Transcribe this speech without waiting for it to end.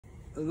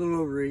A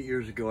little over 8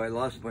 years ago, I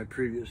lost my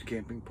previous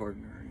camping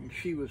partner, and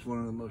she was one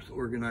of the most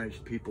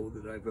organized people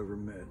that I've ever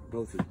met,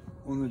 both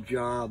on the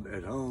job,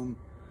 at home,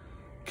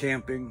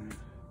 camping.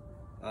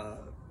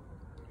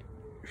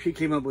 She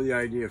came up with the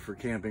idea for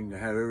camping to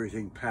have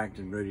everything packed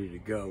and ready to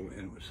go,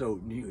 and it was so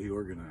neatly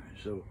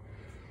organized. So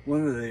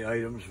one of the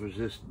items was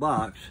this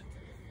box.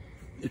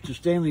 It's a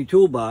Stanley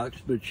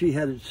toolbox, but she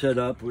had it set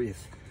up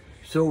with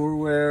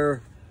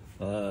silverware,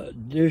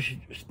 dish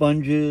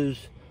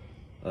sponges,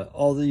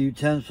 all the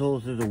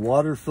utensils. There's a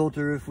water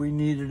filter if we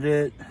needed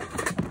it.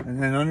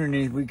 And then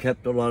underneath we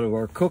kept a lot of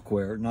our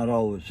cookware. Not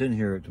all of it's in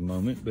here at the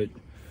moment, but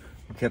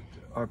we kept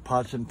our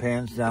pots and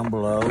pans down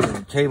below, and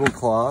a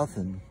tablecloth,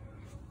 and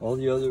all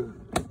the other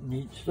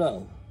neat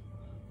stuff.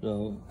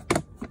 So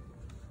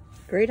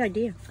great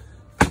idea.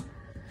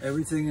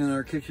 Everything in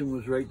our kitchen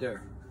was right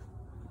there.